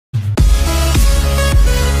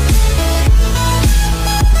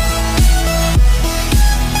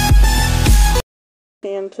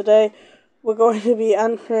and today we're going to be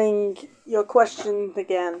answering your questions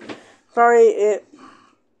again. Sorry it's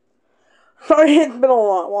been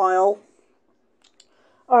a while.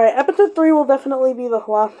 Alright, episode 3 will definitely be the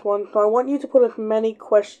last one, so I want you to put as many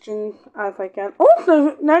questions as I can.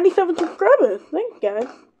 Also, 97 subscribers! Thanks, guys.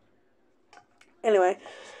 Anyway,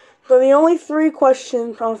 so the only 3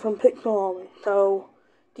 questions are from Pixel. So,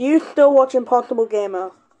 do you still watch Impossible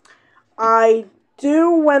Gamer? I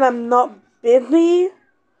do when I'm not busy,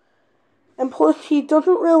 and plus he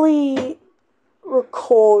doesn't really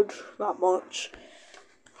record that much.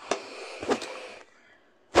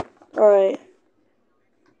 Alright.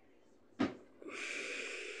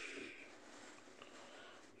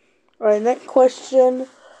 Alright, next question.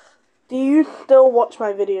 Do you still watch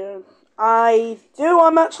my videos? I do,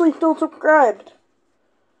 I'm actually still subscribed.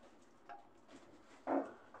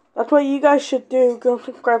 That's what you guys should do. Go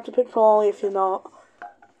subscribe to Pixel if you're not.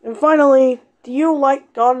 And finally, do you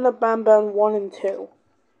like Garden of Banban 1 and 2?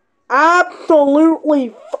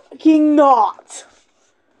 Absolutely fucking not!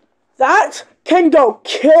 That can go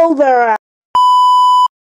kill their ass.